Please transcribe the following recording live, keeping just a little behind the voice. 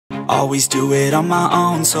always do it on my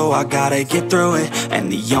own, so I gotta get through it.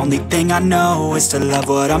 And the only thing I know is to love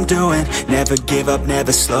what I'm doing. Never give up,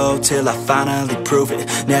 never slow, till I finally prove it.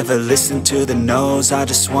 Never listen to the no's, I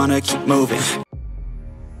just wanna keep moving.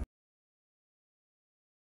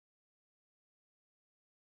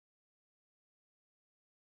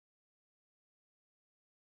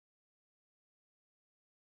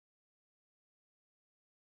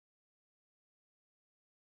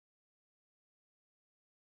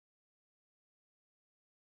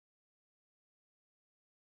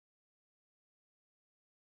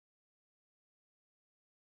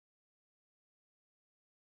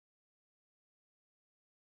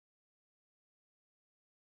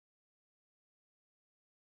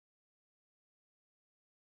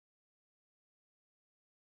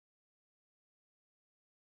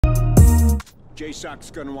 JSOC's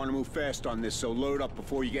gonna want to move fast on this, so load up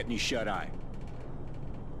before you get any shut-eye.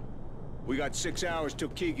 We got 6 hours till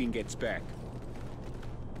Keegan gets back.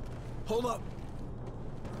 Hold up.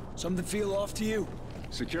 Something feel off to you?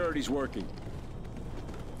 Security's working.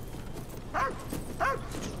 Get out!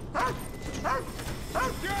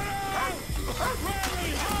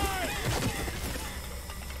 Rally, hide!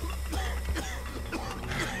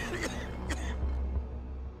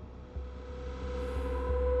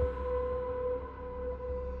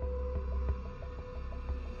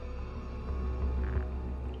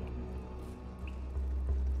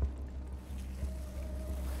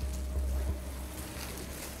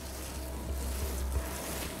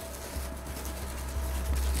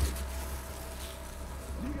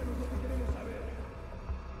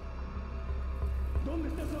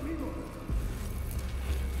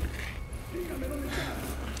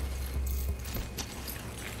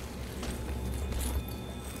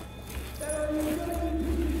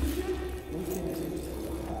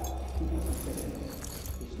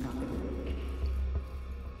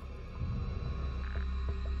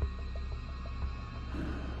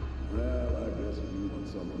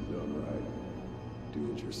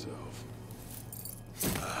 Yourself.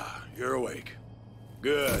 You're awake.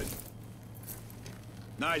 Good.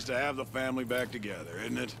 Nice to have the family back together,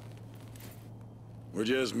 isn't it? We're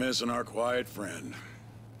just missing our quiet friend.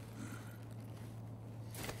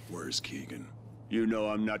 Where's Keegan? You know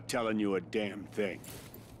I'm not telling you a damn thing.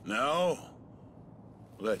 No?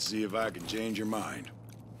 Let's see if I can change your mind.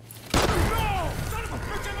 No! Son of a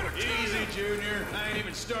bitch, I'm gonna kill you! Easy, Junior. I ain't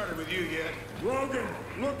even started with you yet. Logan,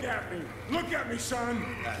 look at me! Look at me, son!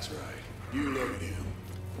 That's right. You look at him.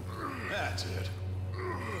 That's it.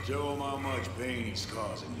 Show him how much pain he's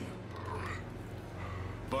causing you.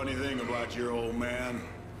 Funny thing about your old man,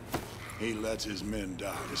 he lets his men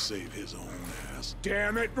die to save his own ass.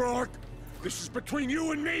 Damn it, Rourke! This is between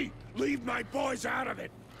you and me! Leave my boys out of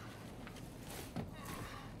it!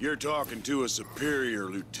 You're talking to a superior,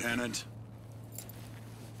 Lieutenant.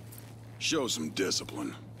 Show some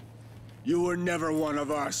discipline. You were never one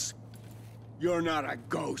of us. You're not a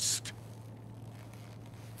ghost.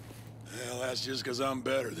 Well, that's just because I'm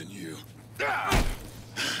better than you. Ah!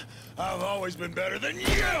 I've always been better than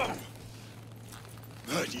you!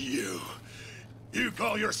 But you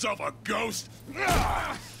call yourself a ghost?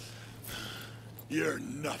 Ah! You're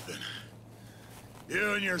nothing.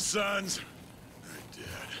 You and your sons are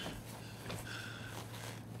dead.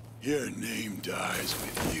 Your name dies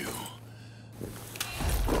with you.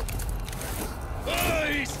 Oh,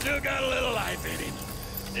 he's still got a little life in him.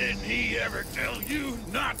 Didn't he ever tell you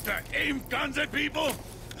not to aim guns at people?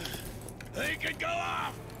 They could go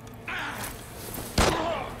off.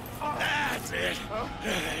 That's it.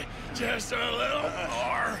 Just a little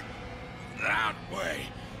more. That way.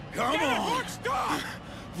 Come on. Stop!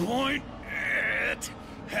 Point it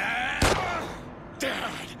at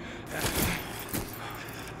Dad.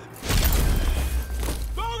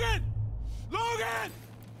 Logan! Logan!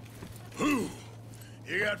 Whew.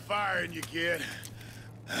 You got fire in you, kid.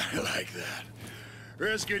 I like that.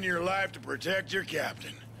 Risking your life to protect your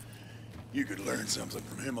captain. You could learn something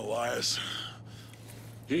from him, Elias.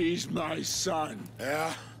 He's my son.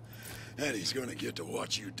 Yeah? And he's gonna get to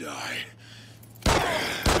watch you die.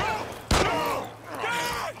 No! No!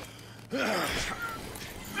 God!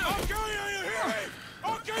 I'll kill you, you hear me?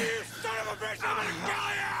 I'll kill you, you son of a bitch! I'm gonna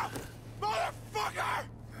kill you! Motherfucker!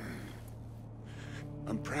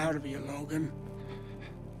 I'm proud of you, Logan.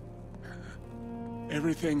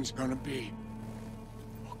 Everything's gonna be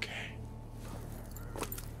okay.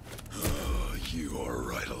 Oh, you are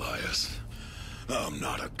right, Elias. I'm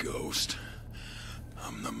not a ghost.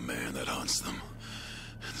 I'm the man that hunts them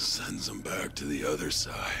and sends them back to the other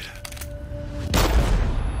side.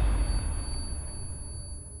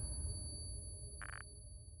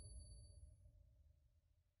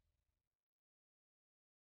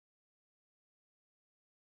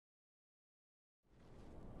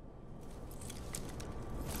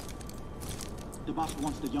 the boss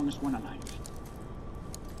wants the youngest one alive.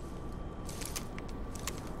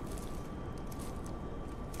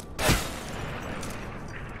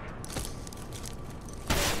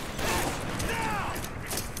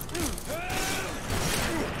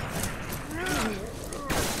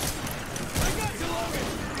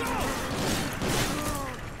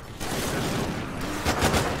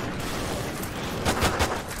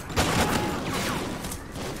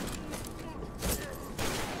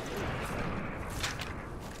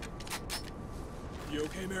 You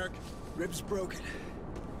okay, Merrick? Ribs broken,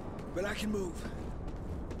 but I can move.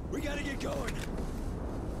 We gotta get going.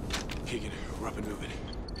 Keegan, we're up and moving.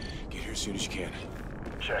 Get here as soon as you can.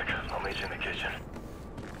 Check. I'll meet you in the kitchen.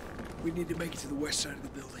 We need to make it to the west side of the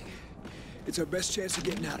building. It's our best chance of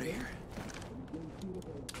getting out of here.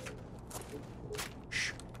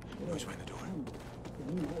 Shh. Noise behind the door.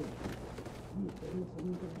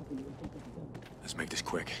 Let's make this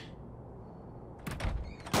quick.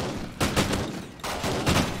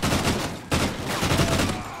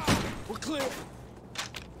 We're clear.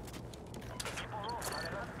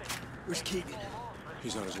 Where's Keegan?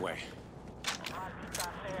 He's on his way.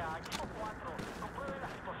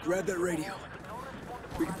 Grab that radio.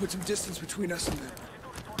 We can put some distance between us and them.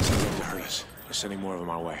 Sounds like to hurt us. They're sending more of them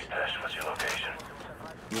our way. Ash, what's your location?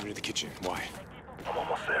 Moving to the kitchen. Why? I'm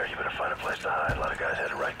almost there. You better find a place to hide. A lot of guys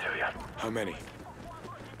headed right to you. How many?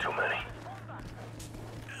 Too many.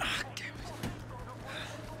 Ah, damn it.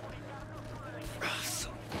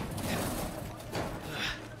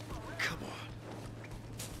 Come on.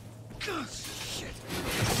 Oh, shit.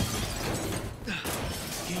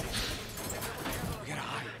 Keegan. We gotta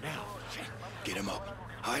hide now. Get him up.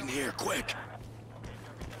 Hide in here, quick.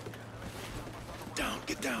 Down,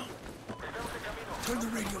 get down. Turn the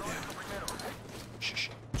radio down. Shh.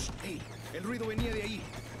 Hey, el ruido venía de ahí.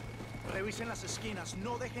 Revisen las esquinas,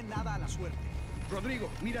 no dejen nada a la suerte. Rodrigo,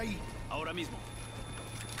 mira ahí, ahora mismo.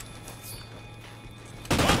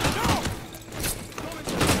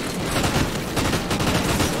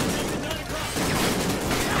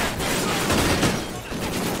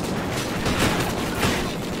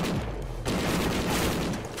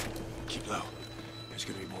 Keep low. There's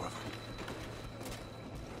gonna be more of them.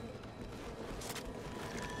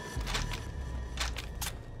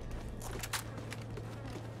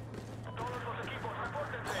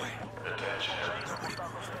 Attention.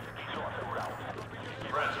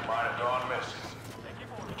 Friends of mine have gone missing.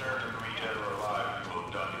 Return to me dead or alive. You will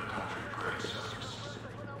have done your country a great service.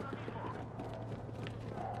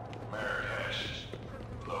 Merrick, Ash,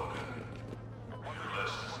 Logan, you're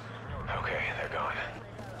listening. Okay, they're gone.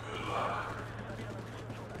 Good luck.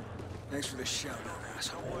 Thanks for the shout out,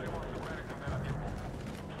 asshole.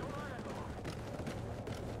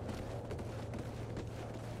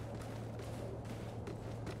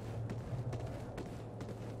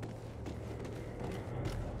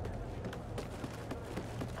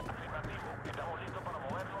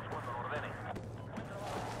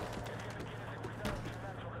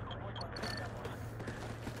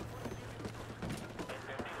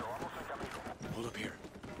 Hold up here.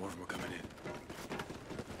 More of them are coming in.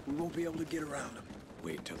 We won't be able to get around them.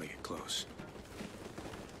 Wait until they get close.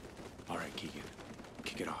 All right, Keegan.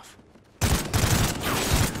 Kick it off.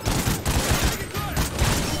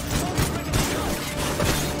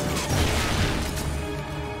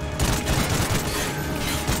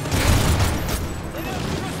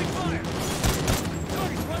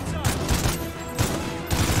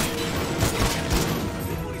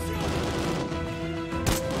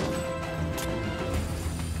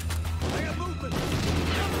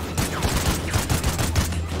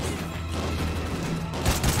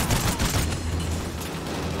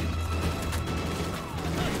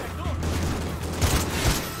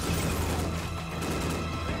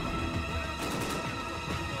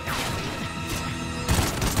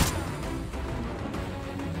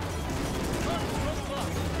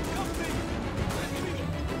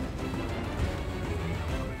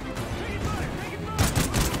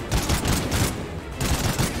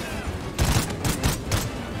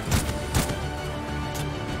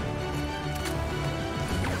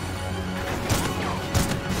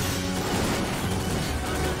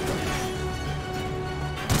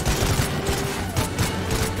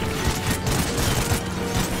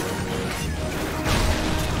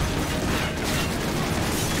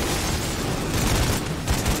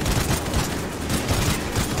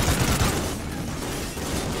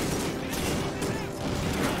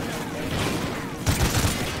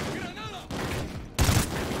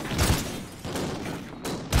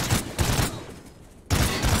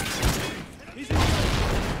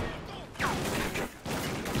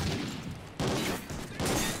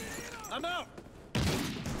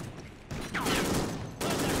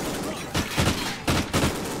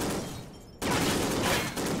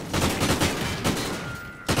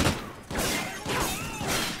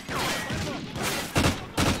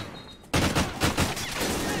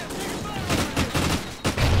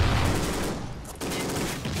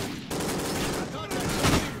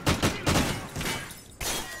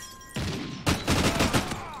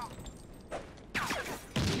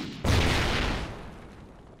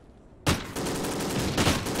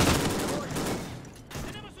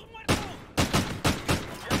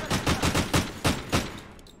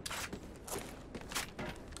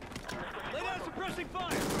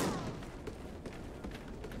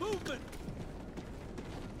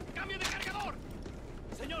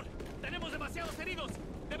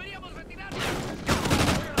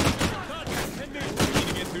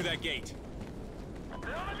 gate.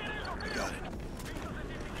 Got it.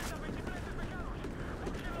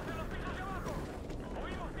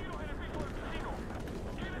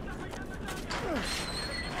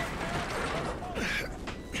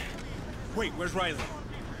 Wait, where's Riley?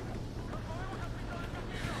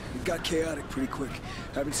 It got chaotic pretty quick.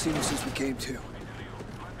 Haven't seen him since we came to.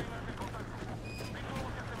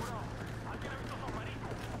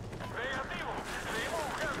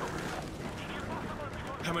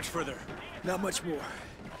 How much further? Not much more.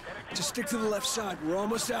 Just stick to the left side. We're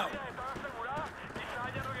almost out.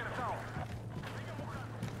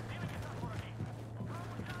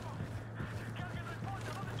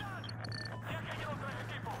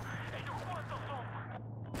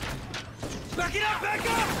 Back it up! Back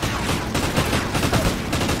up!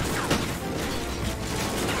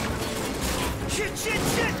 Shit! Shit!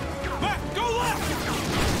 Shit! Back! Go left!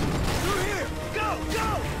 Through here! Go! Go!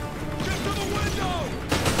 Get to the window!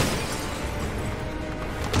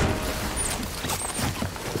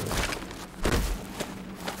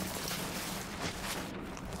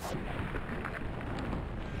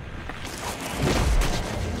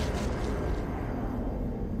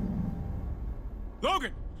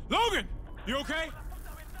 Logan! Logan! You okay?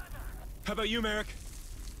 How about you, Merrick?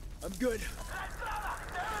 I'm good.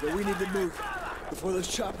 But we need to move before those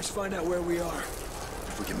choppers find out where we are.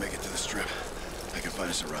 If we can make it to the strip, I can find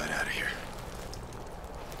us a ride out of here.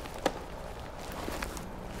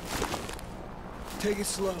 Take it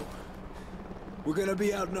slow. We're gonna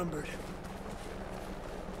be outnumbered.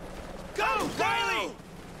 Go, Riley!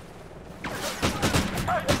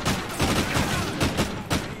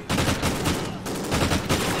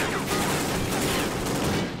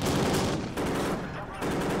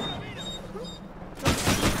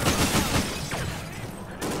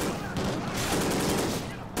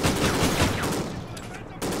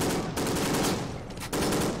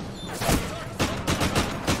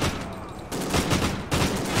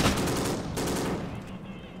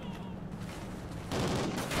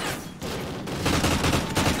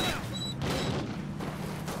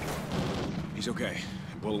 He's okay.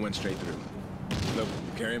 Bullet went straight through. Look,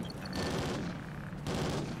 you carry him?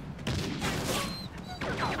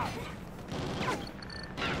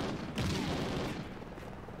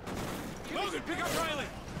 Logan, pick up Riley!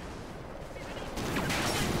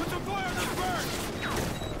 Put some fire on this bird!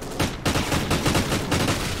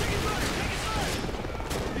 Take it fire! Take it fire!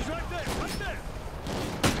 He's right there! Right there!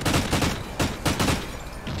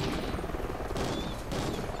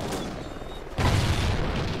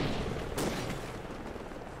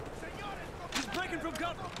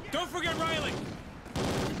 Don't forget Riley!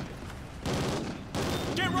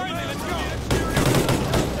 Get Riley, let's go!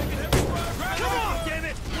 Come on, damn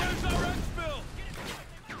it! Where's our exfil?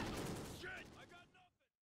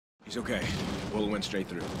 He's okay. Bullet went straight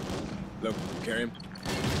through. Look, you carry him?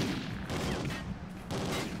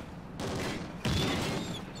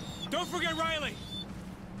 Don't forget Riley!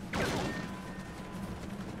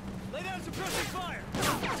 Lay down suppressing fire!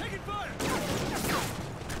 Taking fire!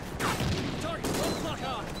 Target, don't lock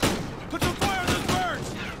on! Put some fire on those birds!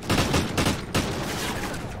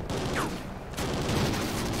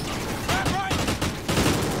 Grab Riley!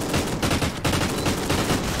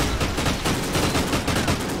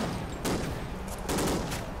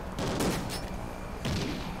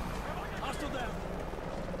 Hostile down!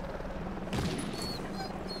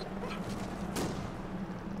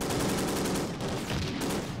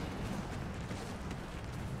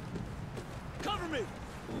 Cover me!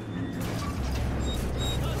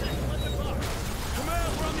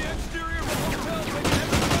 Command, we're on the exterior of the hotel.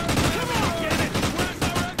 Come on, get it! Where's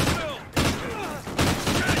our exfil?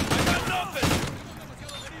 Shit, I got nothing!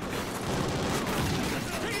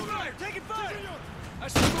 Taking fire! Taking fire! I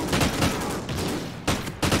see movement!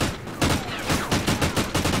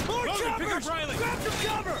 More choppers! Pick up Riley! Grab some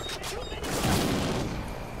cover!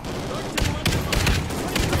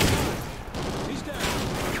 He's down.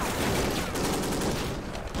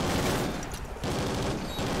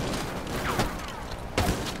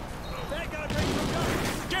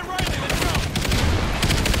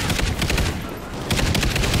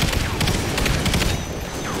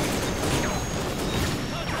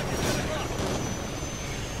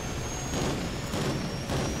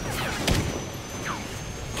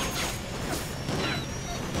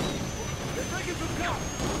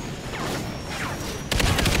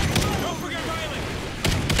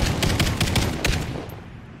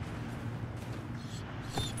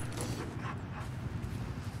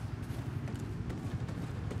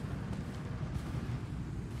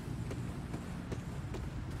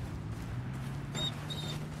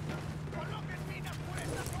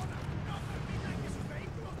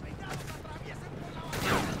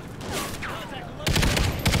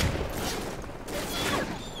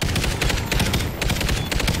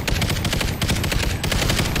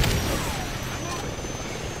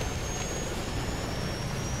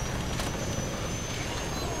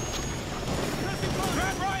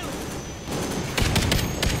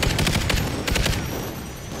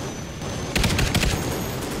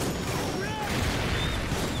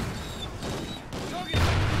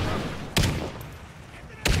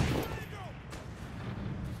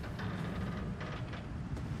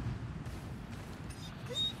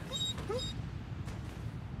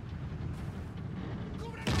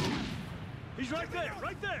 Right there,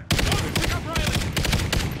 right there! Pick up Riley!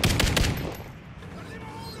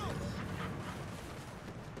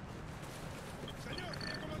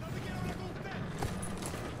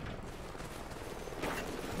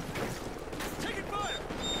 Taking fire!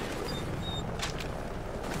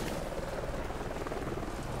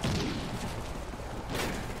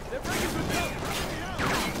 They're breaking through the cover!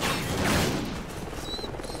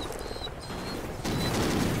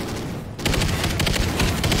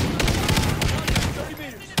 30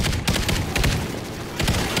 meters.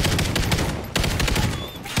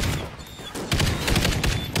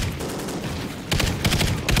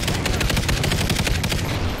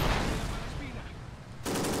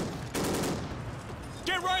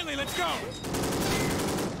 Get Riley, let's go!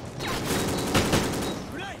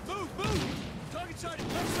 Renee, move! Target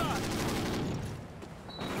sighted, left side!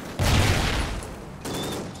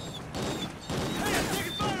 Hey, I'm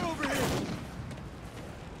taking fire over here!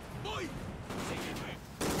 Boy!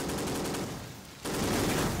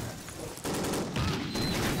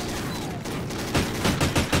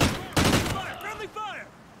 Fire! Friendly fire!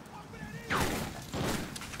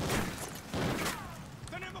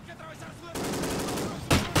 Tenemos que atravesar su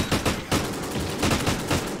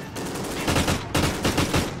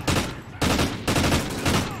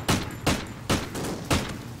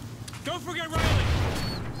Don't forget Riley!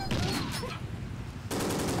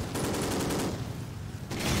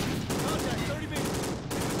 Contact, 30 meters.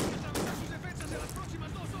 Atravesar sus defensas en las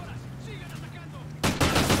próximas 2 horas. Sigan atacando.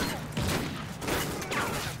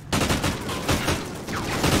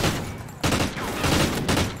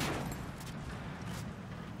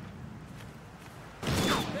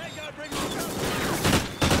 Hey, gotta bring them down.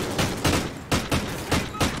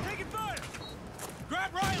 Taking fire!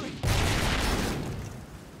 Grab Riley!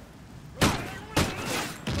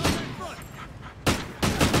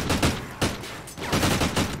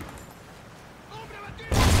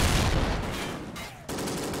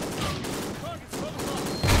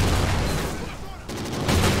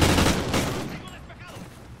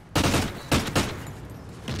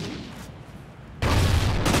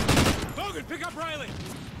 Pick up Riley!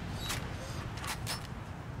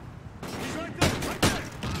 He's right there, right there!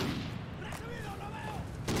 ¡Recibido, lo veo!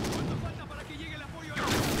 ¿Cuánto falta para que llegue el apoyo ahí?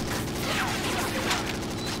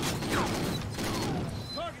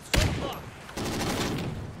 Target's full block.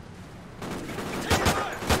 Take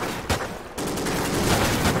fire!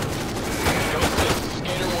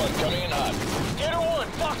 Skater 1 coming in hot. Skater 1,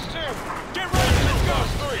 Fox 2! Get Riley, let's go! Fox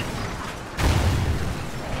 3!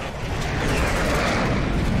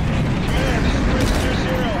 Command, this is Prince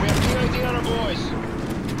 2-0. We have QAD on our boys.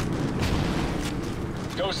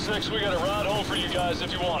 Go 6, we got a ride home for you guys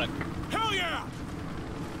if you want it. Hell yeah!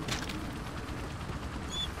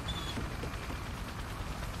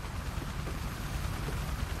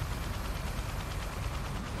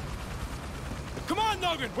 Come on,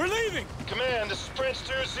 Nogan, we're leaving! Command, this is Prince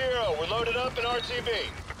 2-0. We're loaded up in RTB.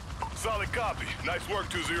 Solid copy. Nice work,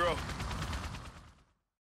 2-0.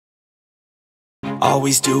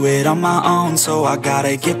 Always do it on my own, so I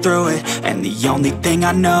gotta get through it. And the only thing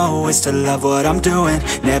I know is to love what I'm doing.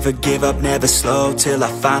 Never give up, never slow, till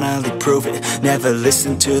I finally prove it. Never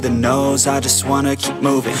listen to the no's, I just wanna keep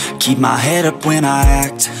moving. Keep my head up when I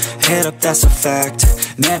act, head up, that's a fact.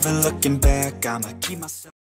 Never looking back, I'ma keep myself